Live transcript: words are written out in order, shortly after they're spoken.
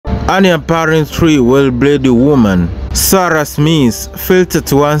An apparently well-bred woman, Sarah Smith felt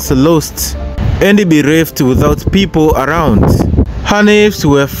at once lost and bereft without people around. Her nerves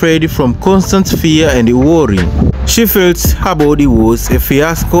were frayed from constant fear and worry. She felt her body was a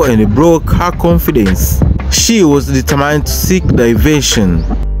fiasco and broke her confidence. She was determined to seek diversion.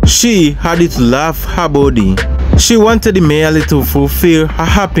 She had to love her body. She wanted merely to fulfill her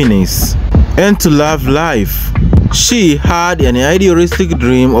happiness and to love life. She had an idealistic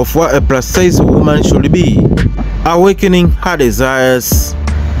dream of what a plus-size woman should be, awakening her desires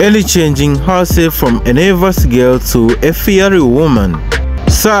and changing herself from a nervous girl to a fiery woman.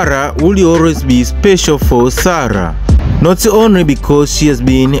 Sarah will always be special for Sarah, not only because she has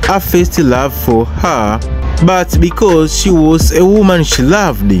been a first love for her, but because she was a woman she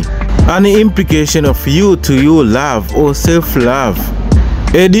loved, an implication of you-to-you love or self-love.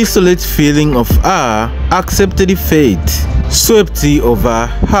 A desolate feeling of accepted fate swept over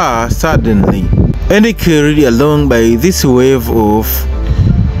her suddenly, and carried along by this wave of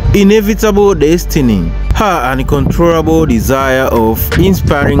inevitable destiny, her uncontrollable desire of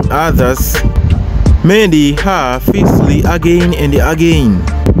inspiring others made her fiercely again and again,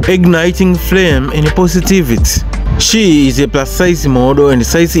 igniting flame and positivity. She is a plus-size model and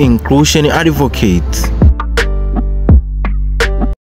size inclusion advocate.